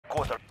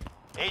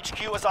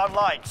HQ is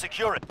online.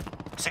 Secure it.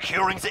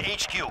 Securing the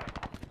HQ.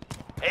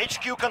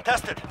 HQ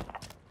contested.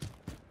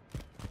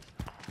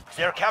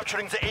 They're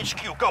capturing the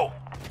HQ. Go.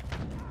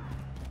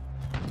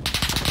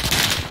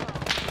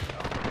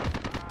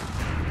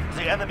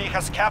 The enemy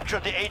has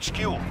captured the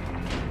HQ.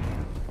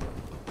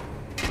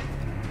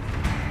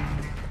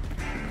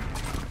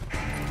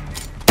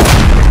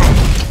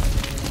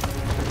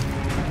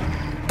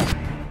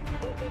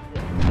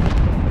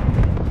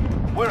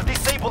 We're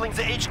disabling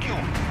the HQ.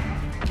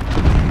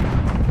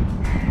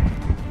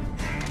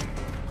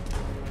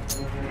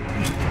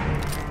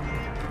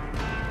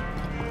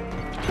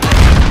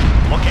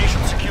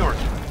 Location secured.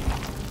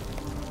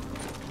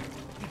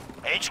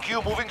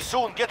 HQ moving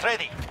soon. Get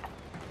ready.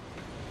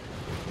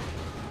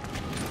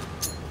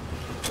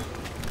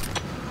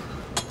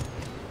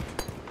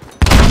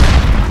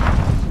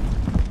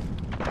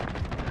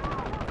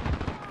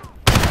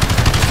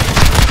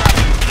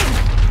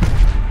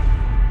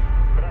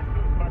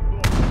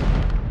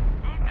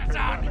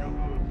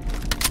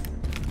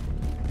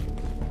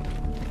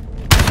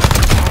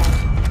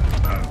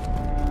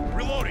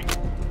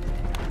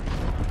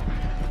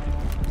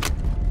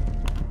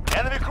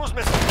 Enemy cruise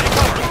missile, take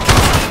cover!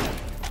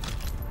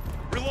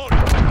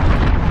 Reloading!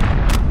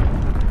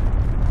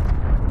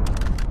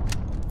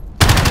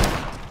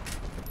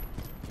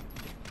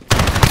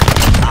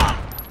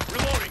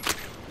 Reloading!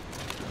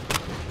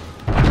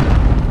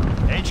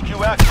 HQ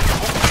active,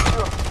 move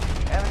secure.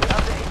 Enemy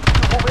under HQ,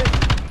 move in.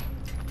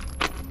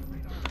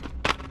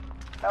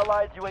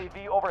 Allied UAV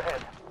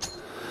overhead.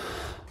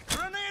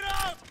 Grenade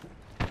out!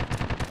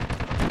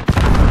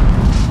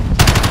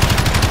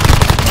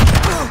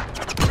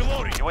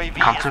 UAV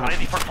is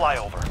ready for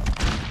flyover.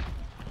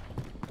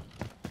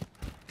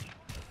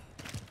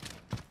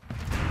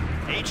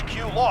 HQ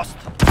lost.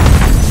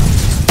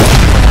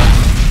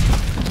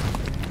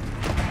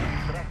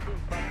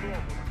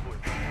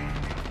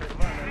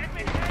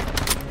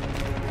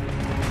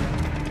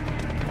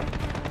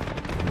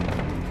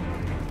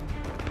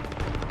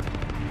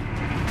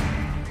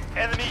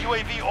 Enemy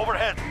UAV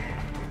overhead.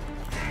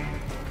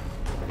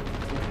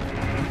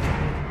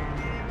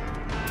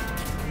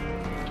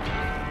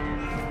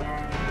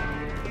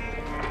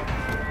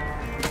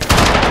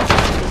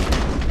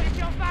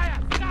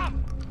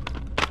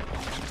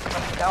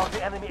 Down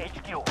the enemy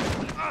HQ.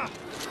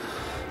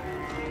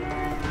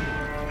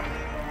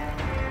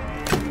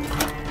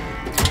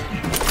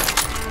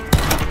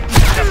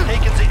 Have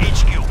taken the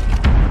HQ.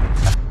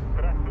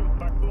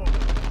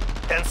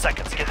 10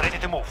 seconds. Get ready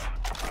to move.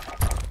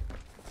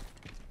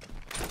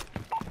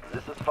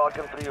 This is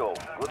Falcon 3-0.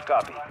 Good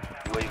copy.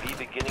 UAV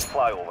beginning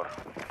flyover.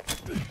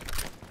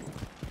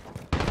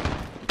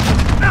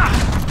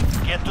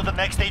 Get to the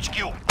next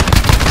HQ.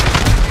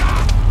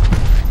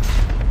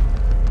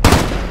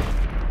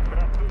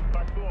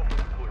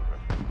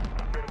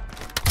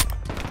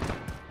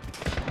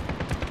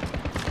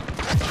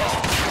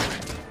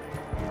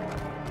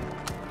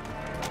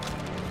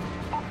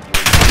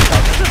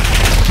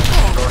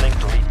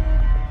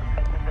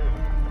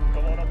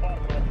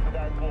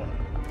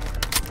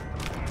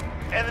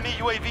 Enemy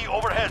UAV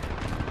overhead.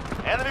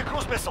 Enemy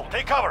cruise missile,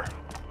 take cover.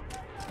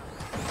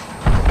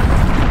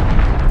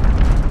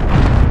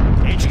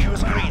 HQ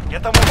is green,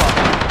 get the move on.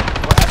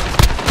 We're active.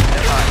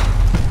 Stand by.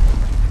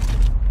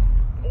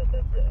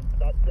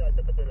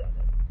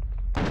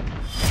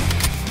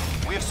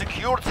 We have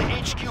secured the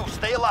HQ,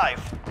 stay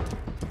alive.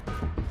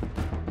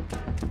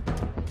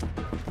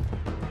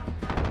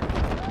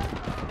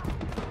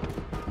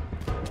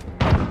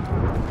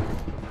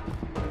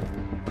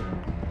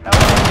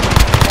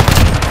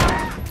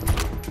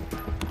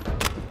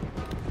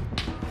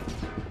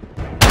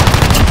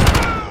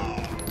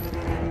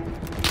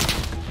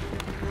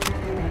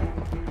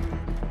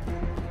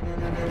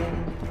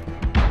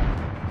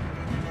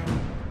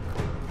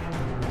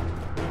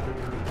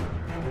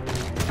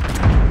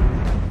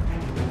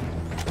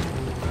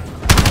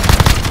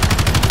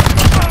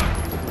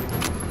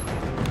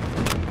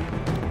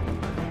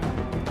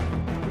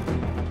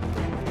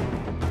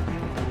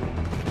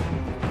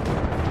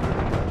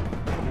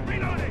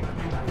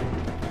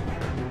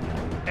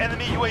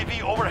 Enemy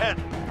UAV overhead.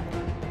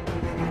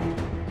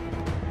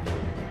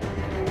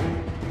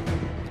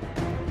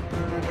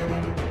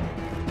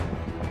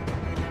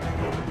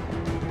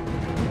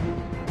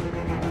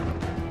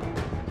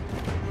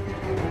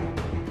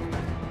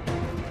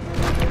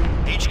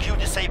 HQ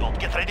disabled.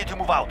 Get ready to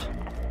move out.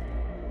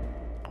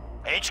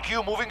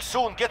 HQ moving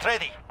soon. Get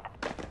ready.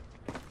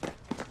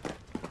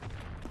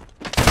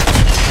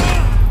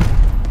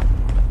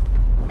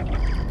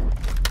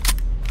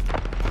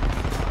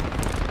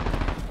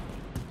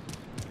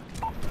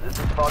 This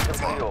is Falcon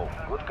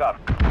 3-0. Good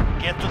copy.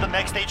 Get to the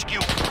next HQ.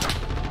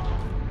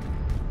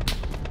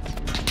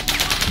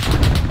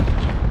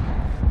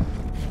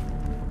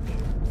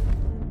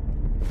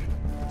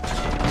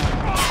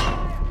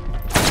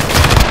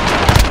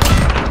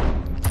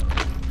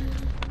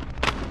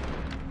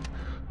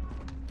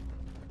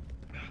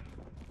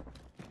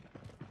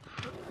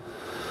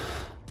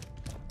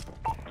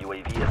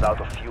 UAV is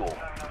out of fuel.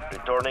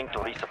 Returning to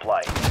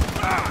resupply.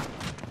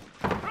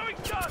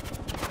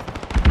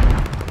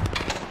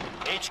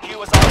 HQ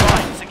is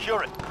online.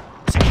 Secure it.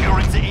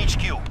 Securing the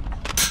HQ.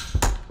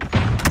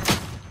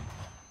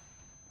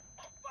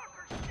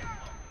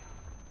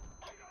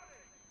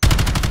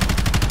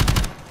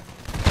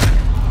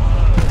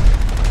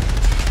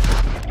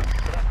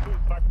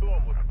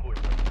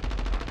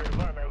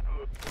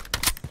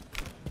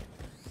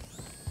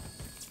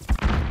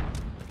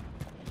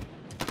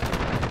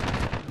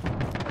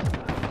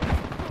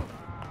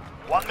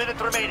 One minute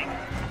remaining.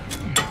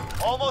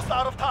 Almost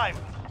out of time.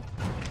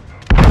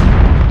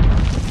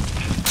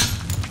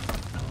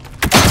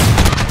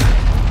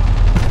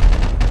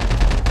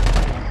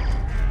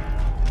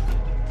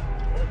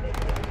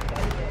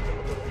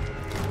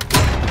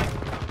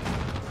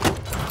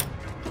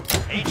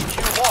 HQ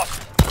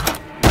lost.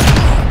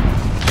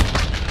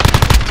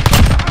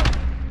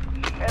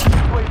 Enemy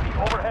UAV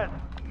overhead.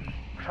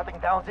 Shutting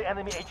down the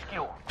enemy HQ.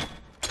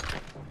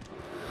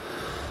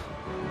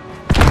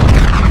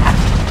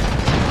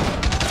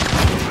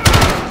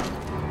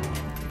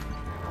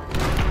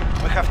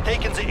 We have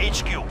taken the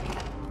HQ.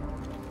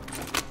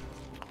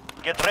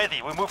 Get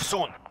ready, we move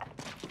soon.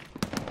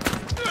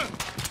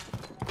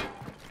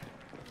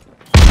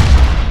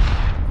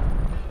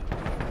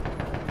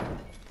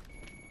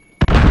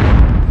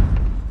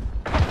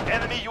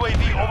 Enemy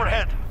UAV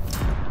overhead.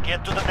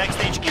 Get to the next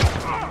HQ.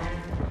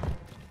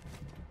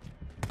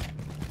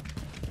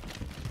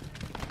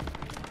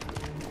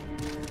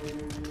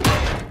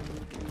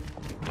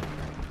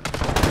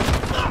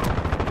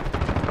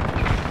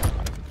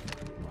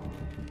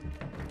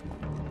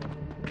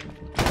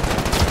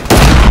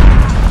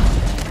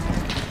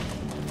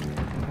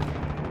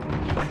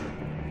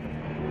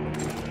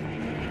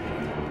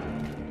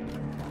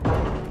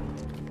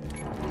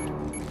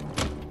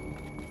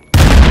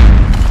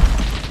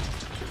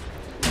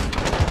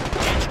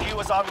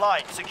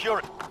 Online, secure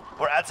it.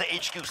 We're at the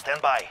HQ,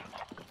 stand by.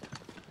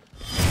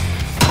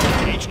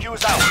 The HQ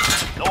is out.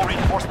 No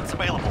reinforcements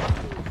available.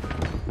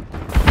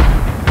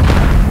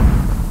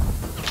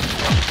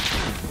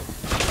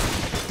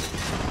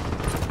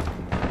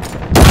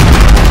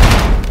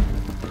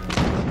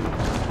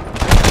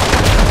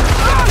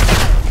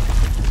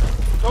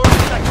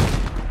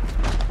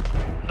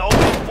 No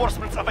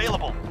reinforcements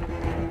available.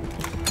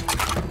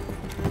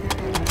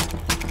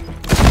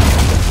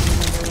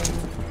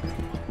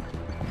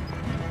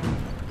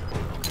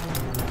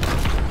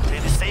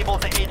 Disable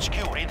the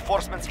HQ.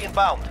 Reinforcements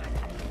inbound.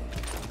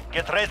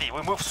 Get ready,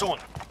 we move soon.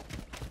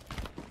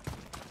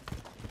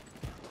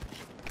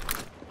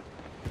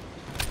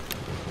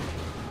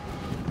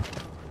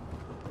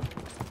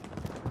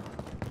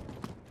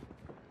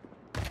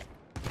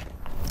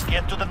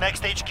 Get to the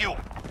next HQ.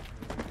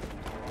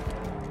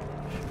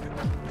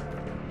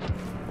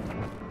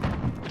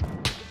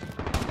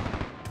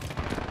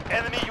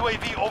 Enemy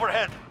UAV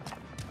overhead.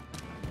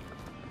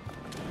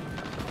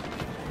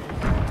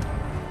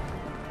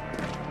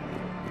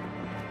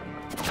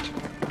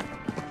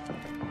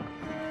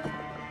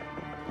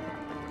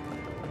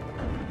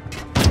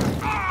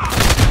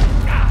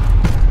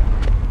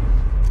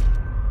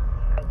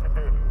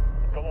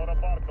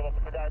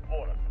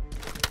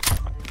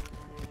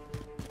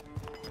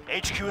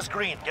 HQ is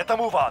green. Get the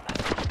move on.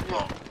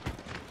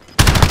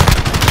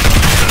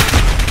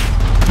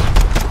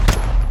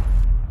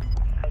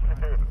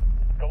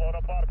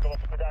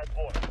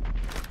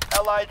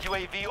 Allied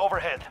UAV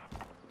overhead.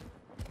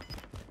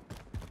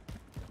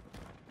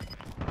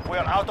 We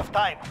are out of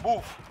time.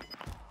 Move.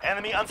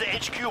 Enemy on the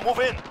HQ. Move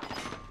in.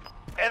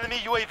 Enemy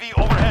UAV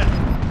overhead.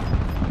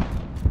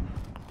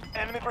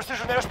 Enemy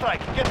precision airstrike.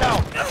 Get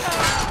down.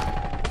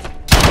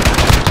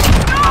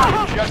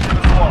 Objective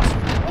is lost.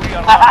 We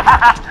are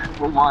lost.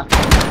 We won.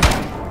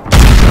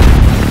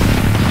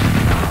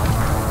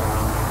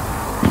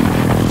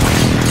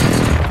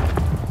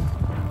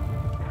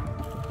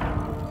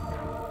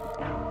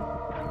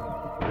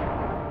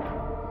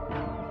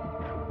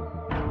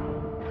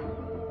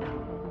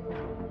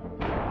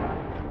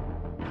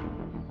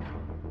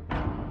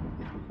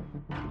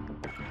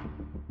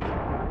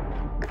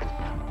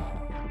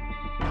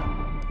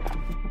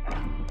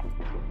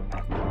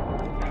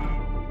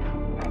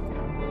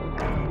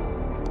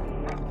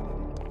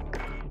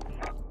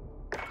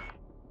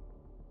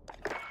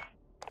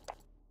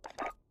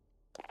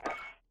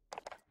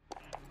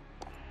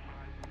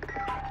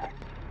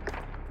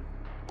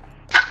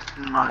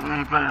 No, you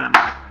ain't playing that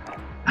night.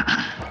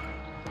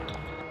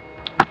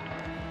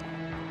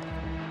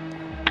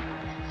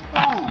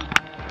 Oh,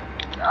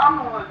 I'm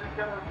the one that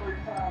got to play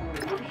time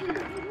with it. What shit?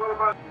 What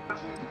about you?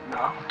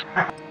 No.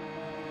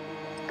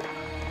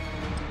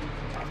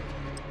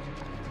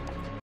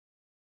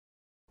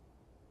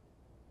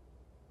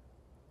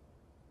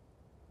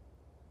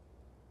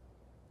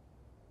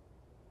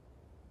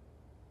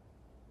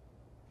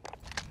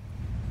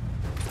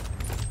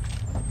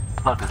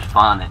 Fuck is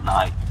fun at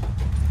night.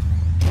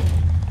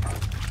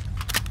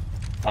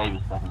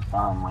 Davis doesn't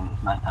fun when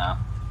it's nighttime.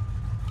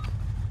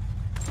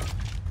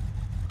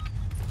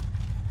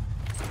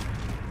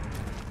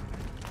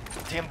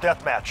 Team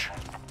deathmatch.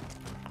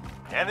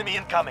 Enemy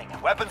incoming.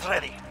 Weapons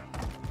ready.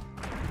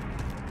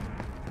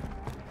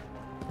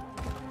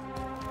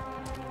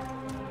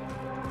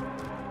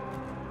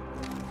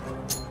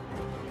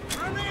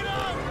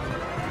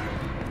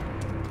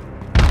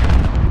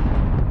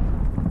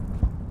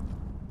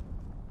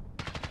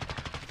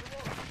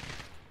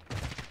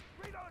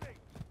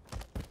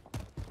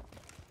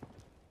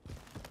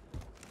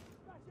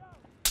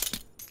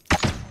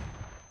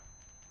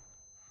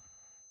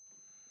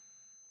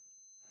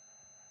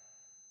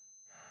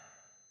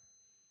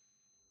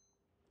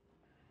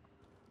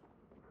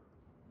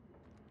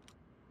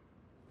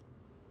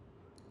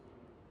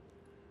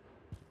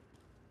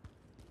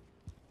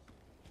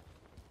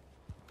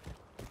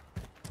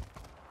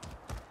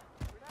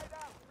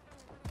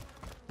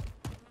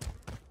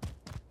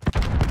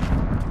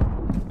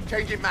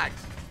 Changing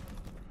mags.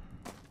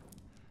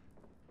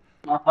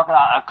 Motherfucker,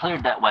 I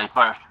cleared that way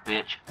first,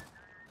 bitch.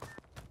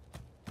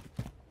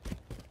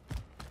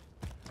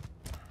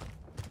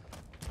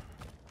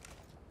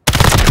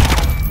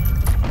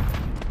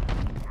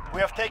 We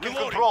have taken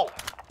control.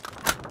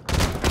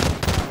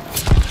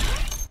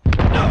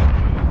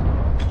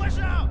 Flash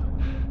out!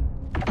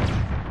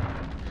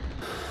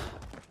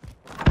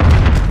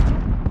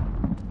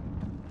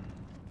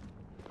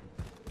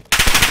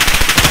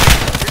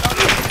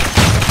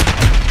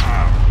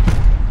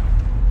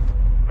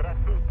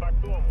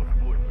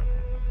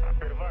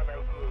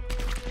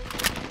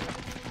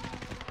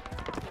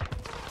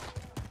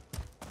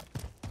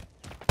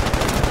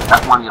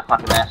 That's one of your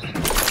fucking asses,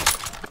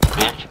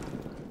 bitch.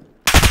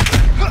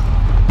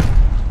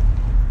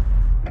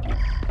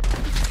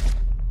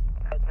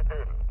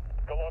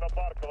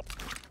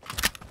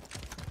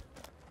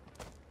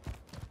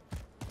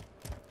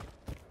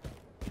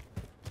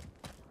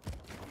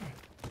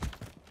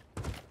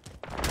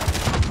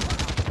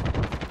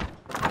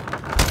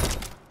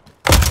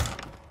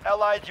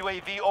 Allied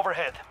UAV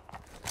overhead.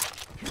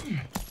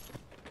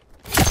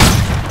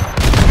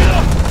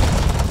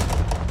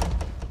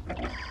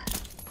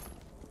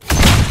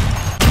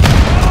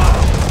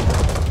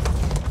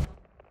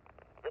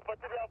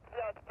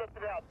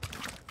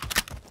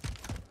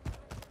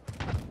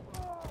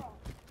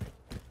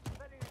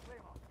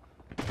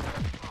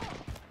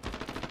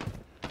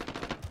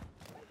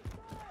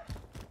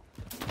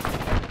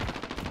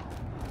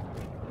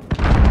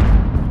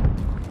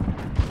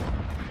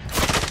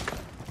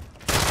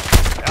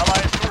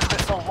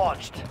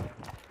 Launched.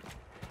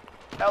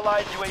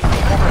 Allied UAV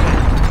overhead.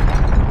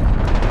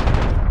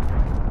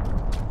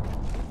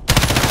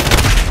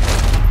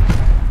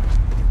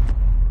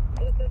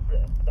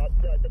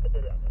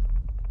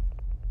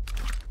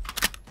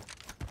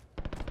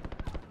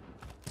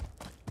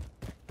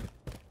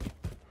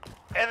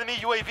 Enemy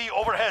UAV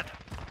overhead.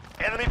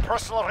 Enemy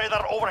personal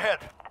radar overhead.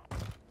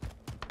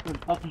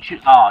 Good fucking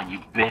shit. Oh, you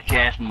bitch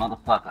ass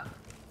motherfucker.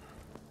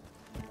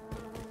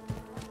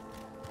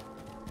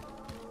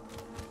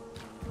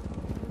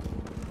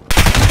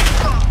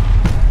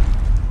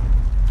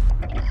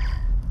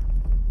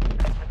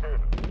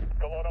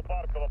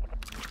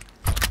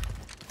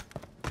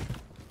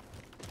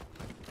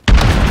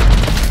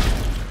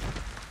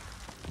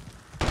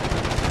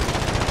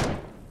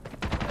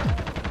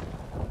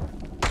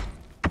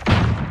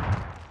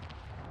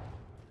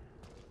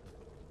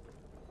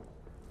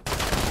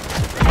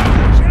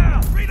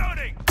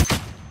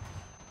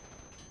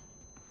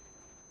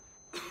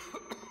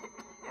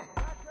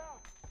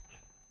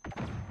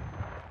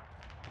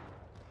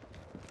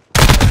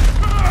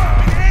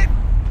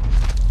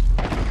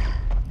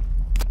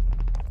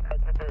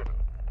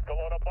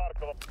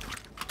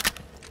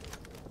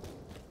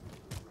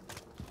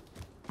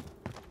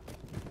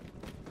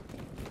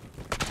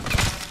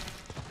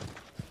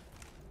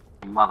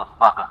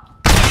 Motherfucker.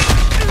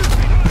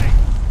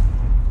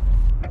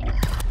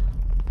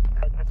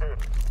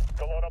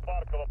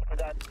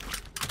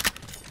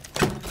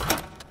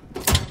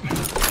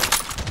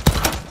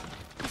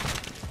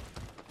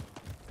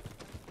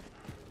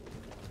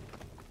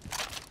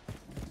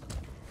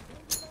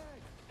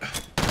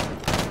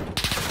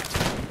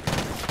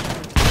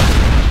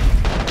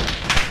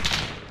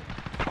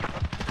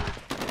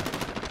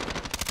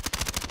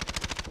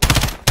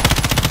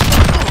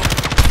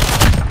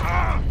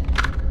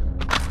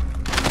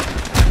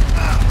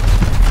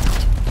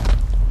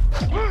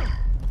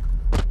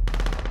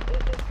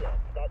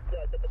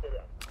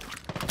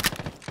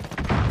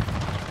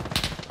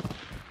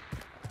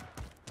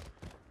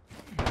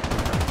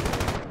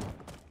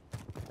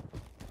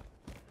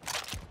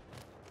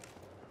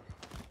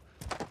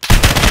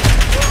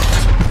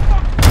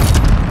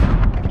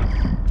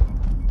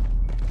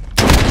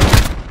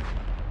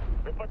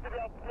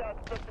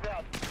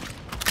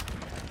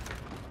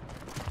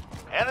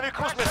 Enemy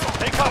cruise missile,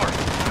 take cover.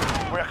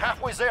 We're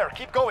halfway there,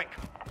 keep going.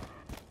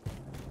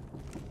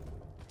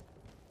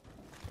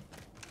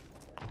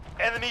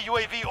 Enemy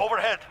UAV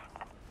overhead.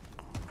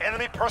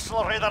 Enemy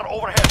personal radar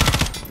overhead.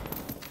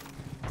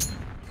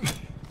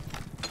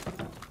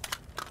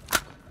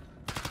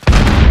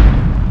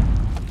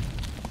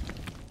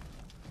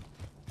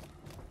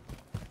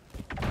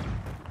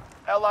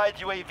 Allied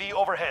UAV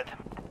overhead.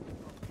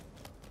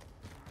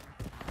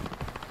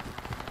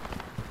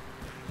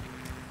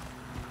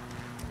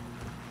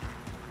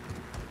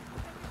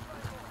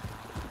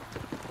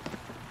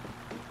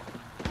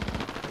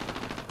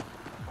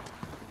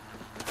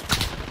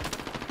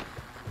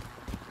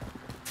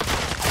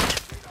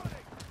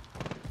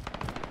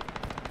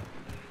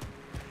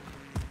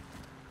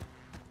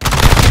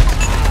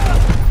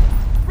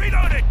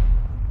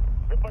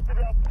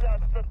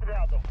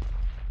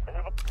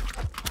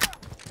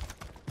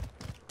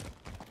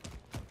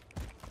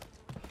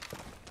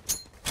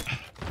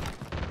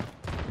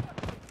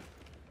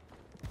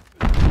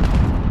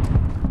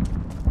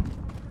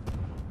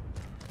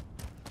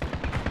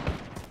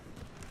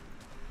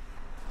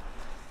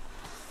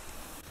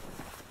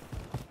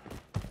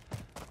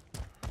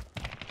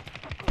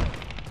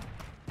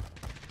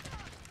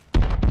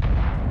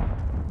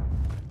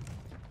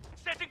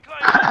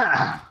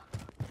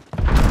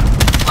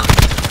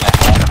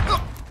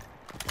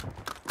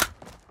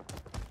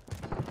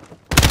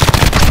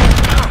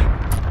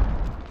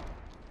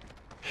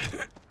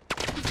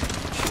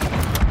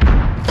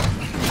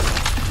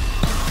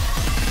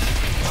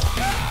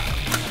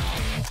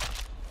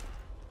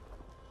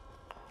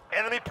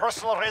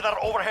 personal radar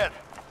overhead.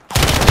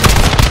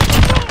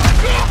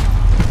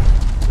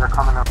 They're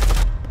coming up.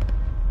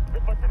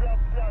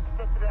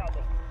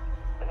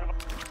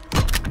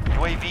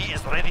 UAV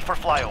is ready for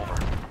flyover.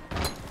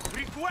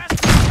 Request.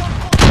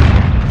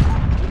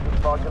 This is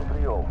Falcon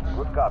 3-0.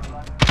 Good copy.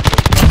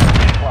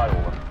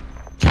 Flyover.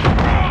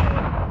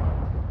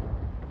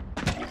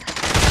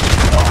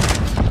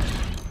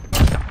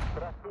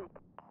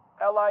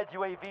 Allied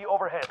UAV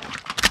overhead.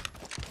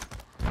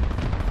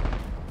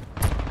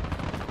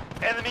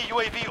 Enemy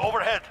UAV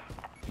overhead.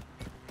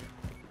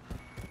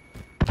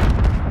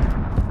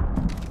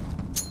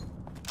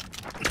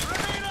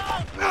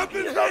 UAV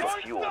is out of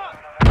fuel.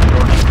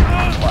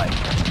 Flight.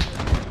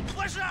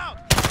 Flash out.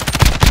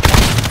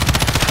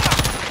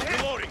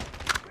 Reloading.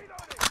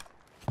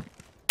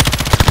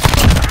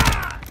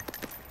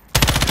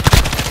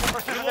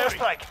 Precision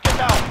airstrike. Get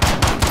down.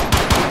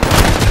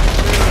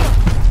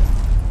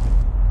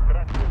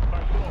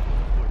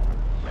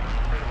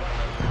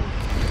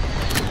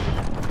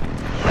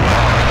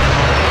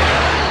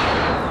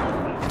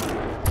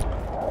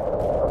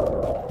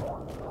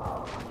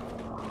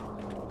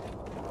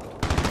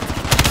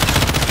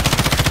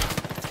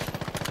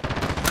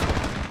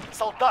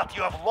 Soldat,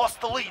 you have lost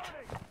the lead.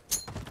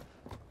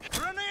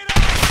 Grenade.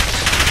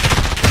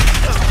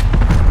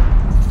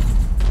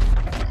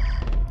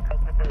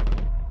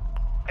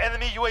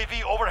 Enemy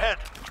UAV overhead.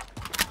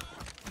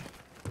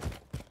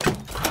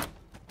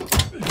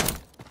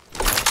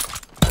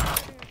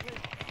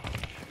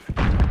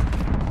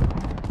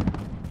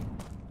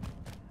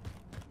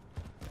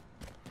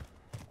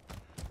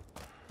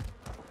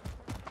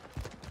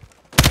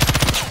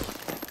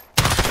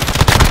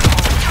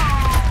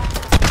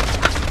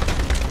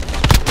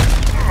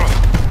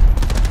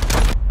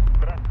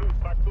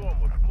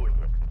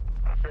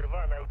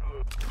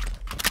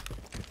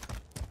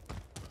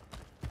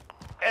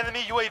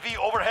 Enemy UAV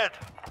overhead.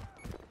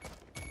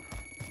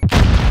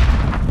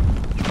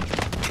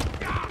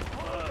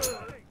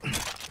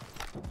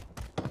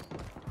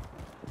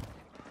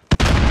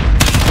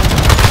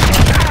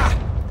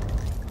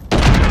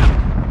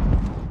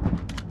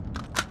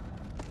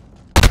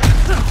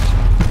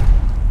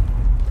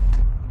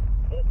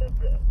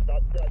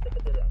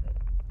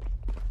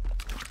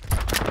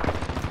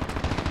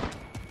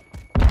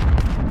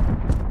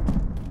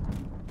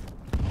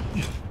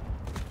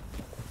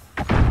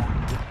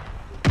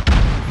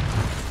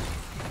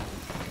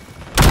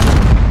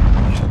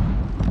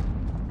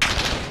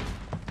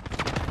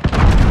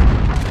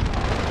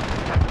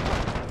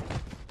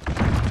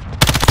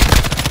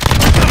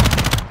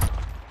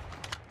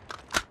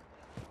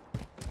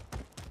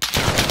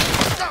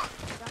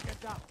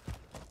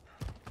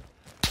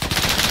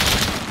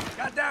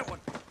 Got that one.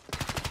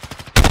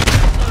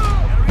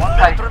 1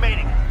 minute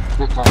remaining.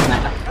 This one,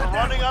 nigga. You're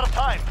running out of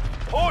time.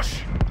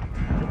 Push!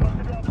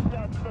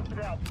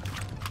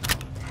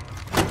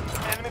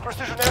 Enemy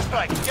precision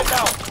airstrike. Get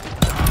down.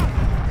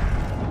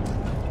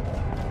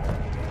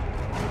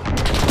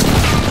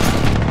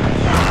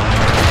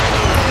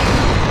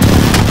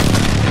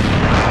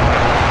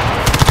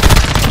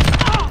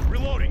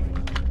 Reloading.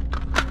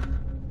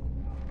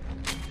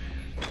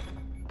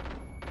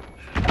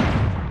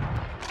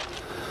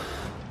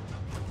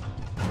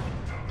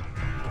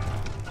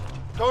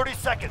 30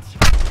 seconds.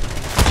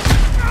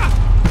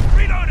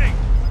 Reloading.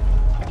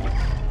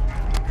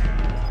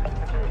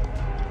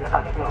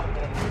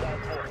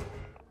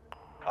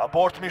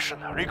 Abort mission.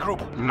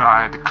 Regroup. You know,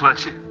 I had to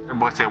clutch it. The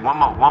boy said, one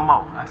more, one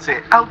more. I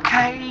said,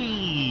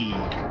 okay.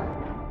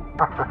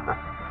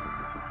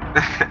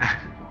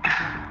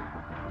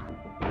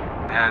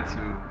 Had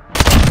to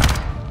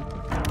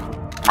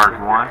mark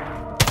one.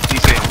 He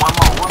said, one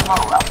more, one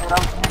more. I said,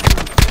 okay.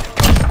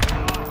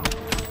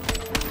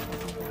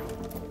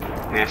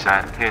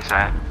 Headshot,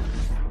 headshot.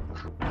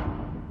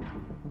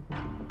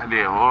 I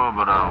did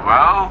horrible though,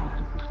 bro.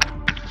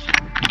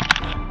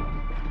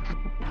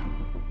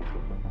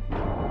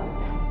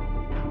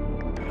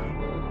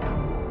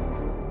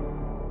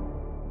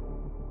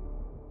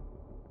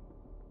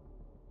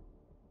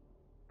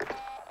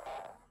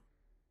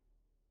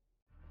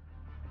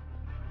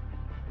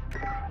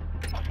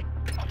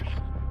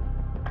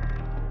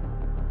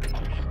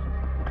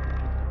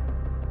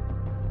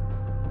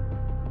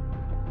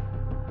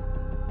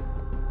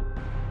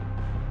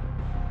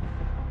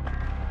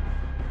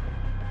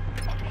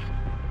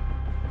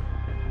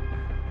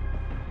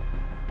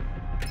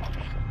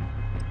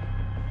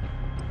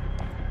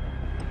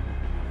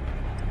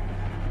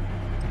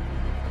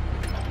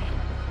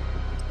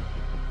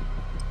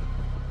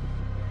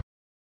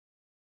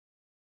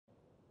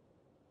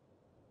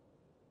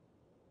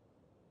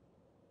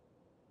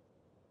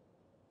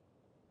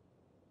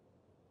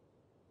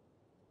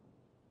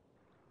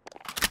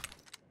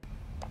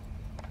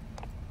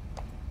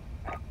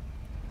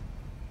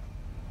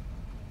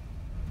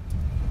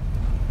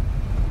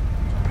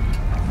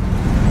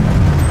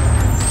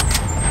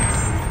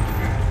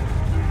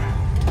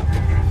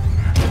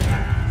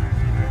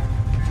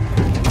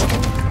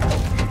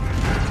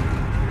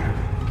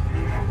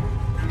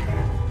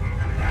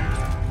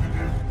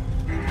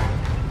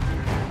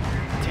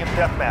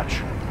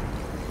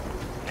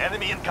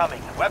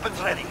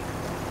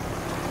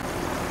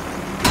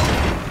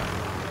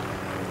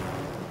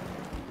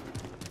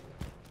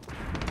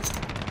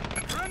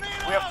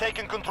 We have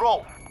taken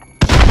control.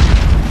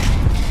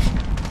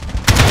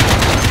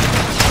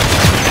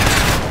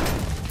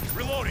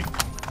 Reloading.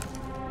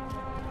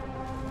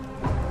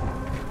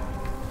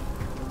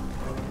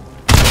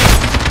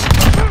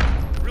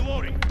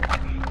 Reloading.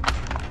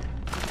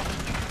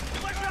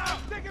 Flash out!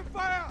 Taking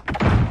fire!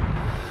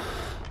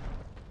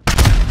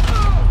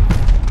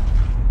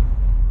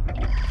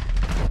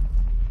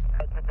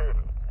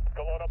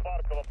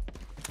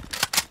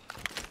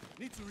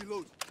 Need to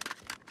reload.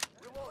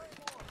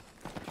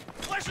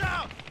 Flash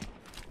out!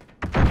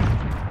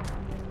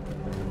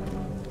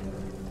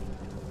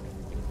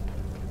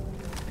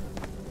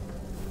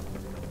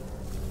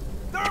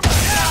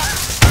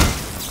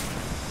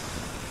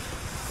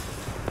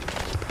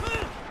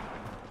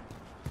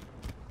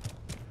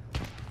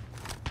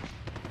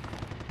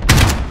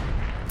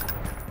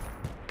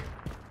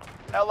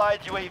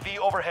 Allied UAV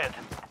overhead.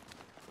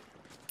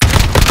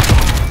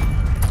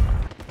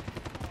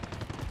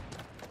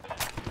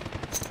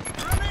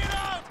 Grenade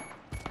out!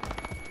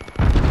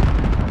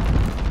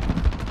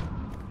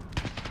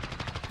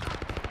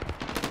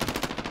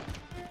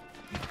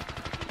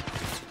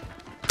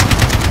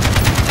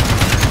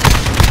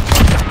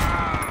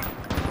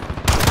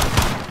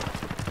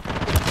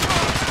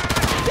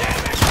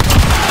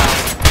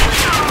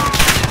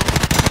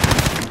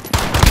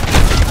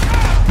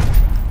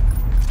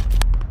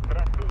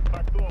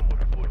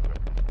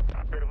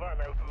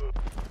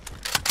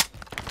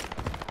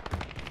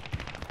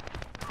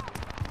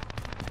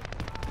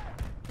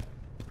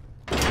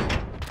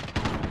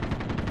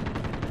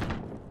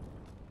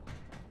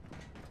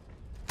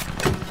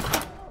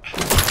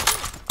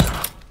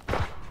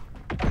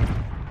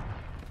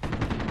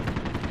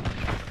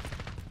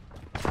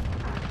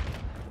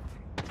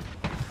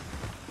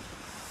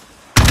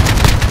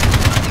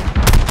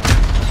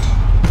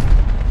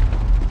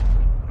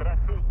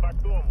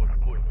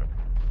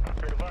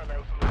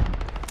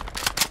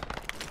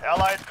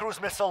 Allied cruise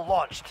missile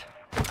launched.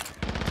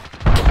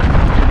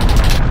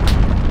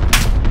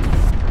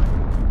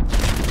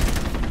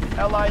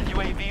 Allied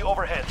UAV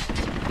overhead.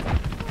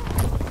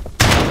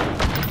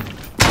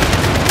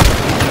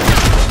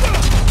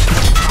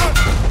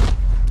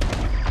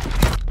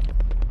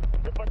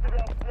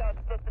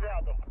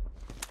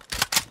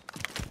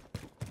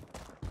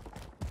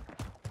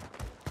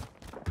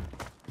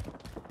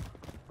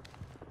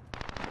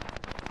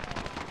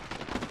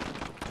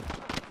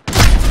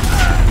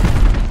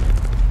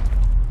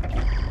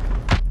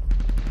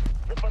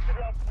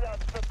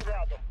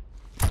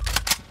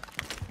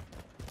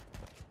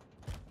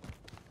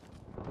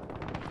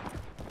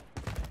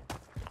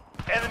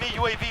 Enemy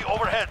UAV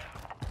overhead.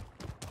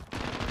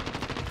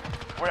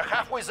 We're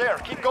halfway there.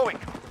 Keep going.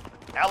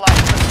 Allied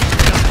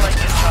precision strike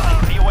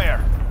incoming. Be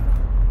aware.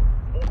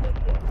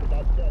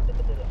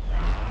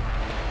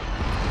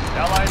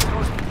 Allied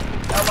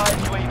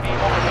UAV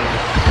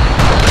overhead.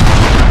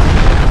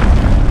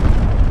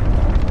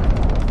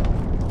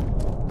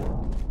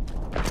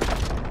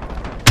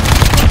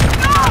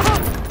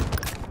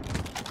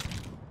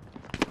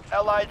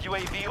 Allied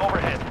UAV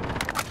overhead.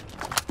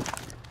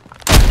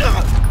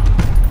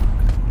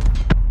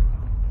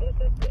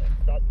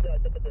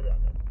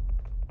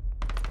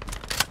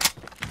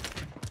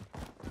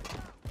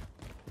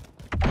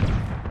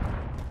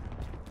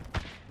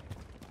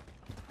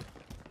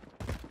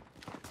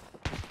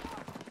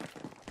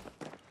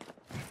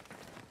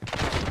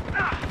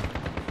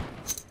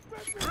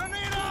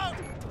 Grenade out!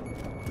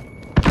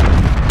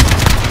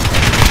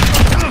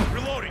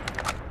 Reloading.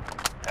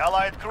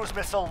 Allied cruise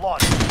missile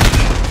launched.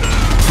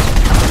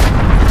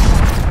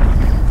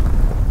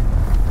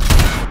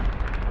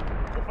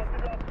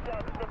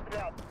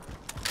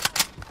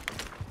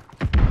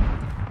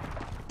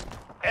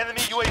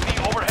 Enemy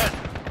UAV overhead.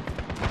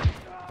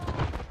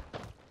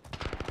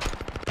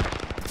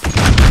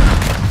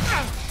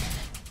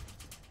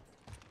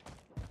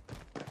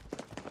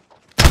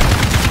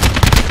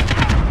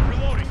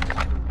 Reloading.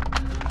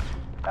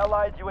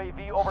 Allied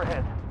UAV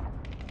overhead.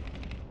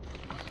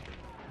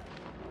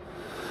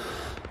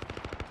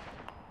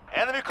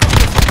 Enemy cruise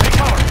missile, take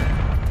cover.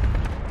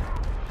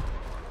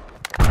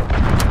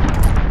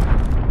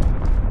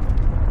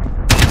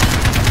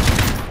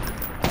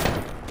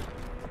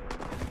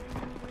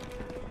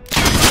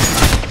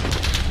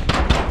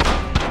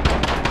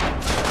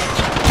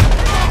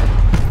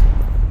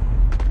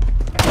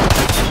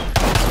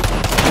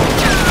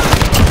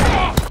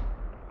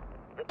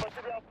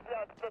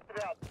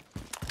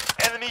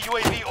 Enemy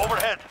UAV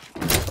overhead.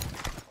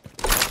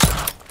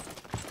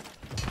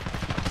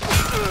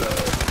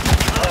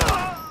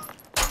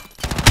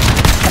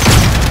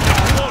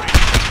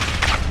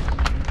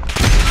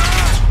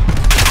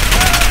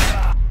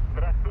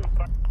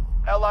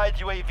 Allied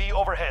UAV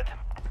overhead.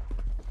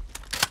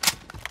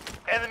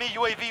 Enemy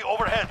UAV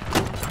overhead.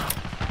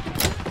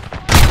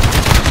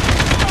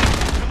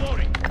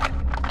 Reloading.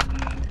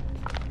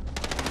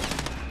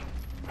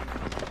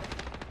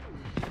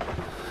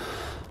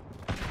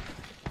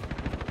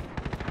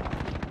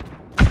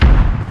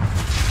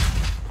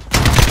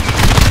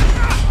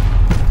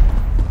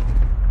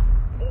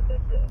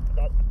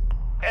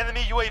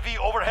 Enemy UAV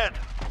overhead.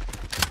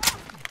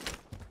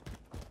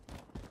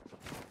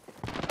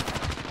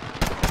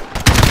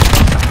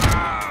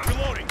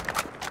 Reloading.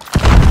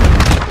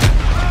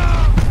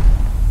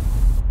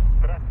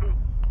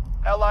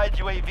 Allied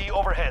UAV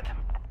overhead.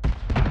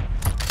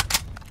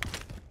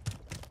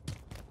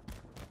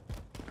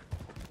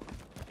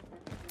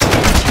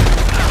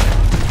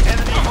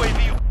 Enemy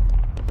UAV.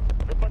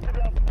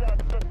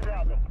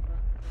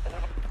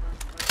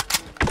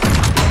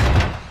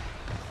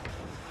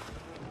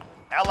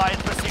 Allied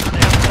precision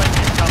airstrike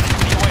incoming.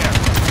 Beware.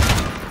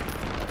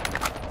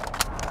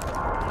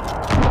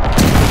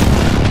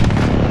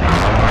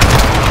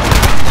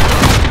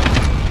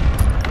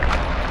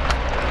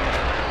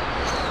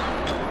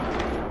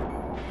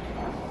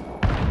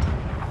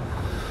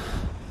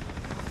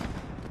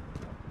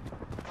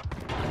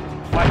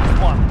 Fight is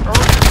won.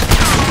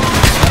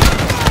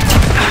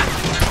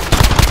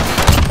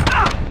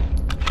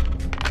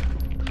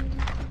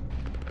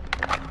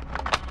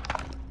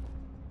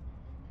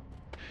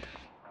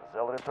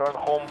 They'll return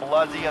home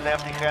bloody and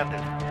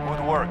empty-handed.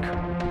 Good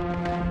work.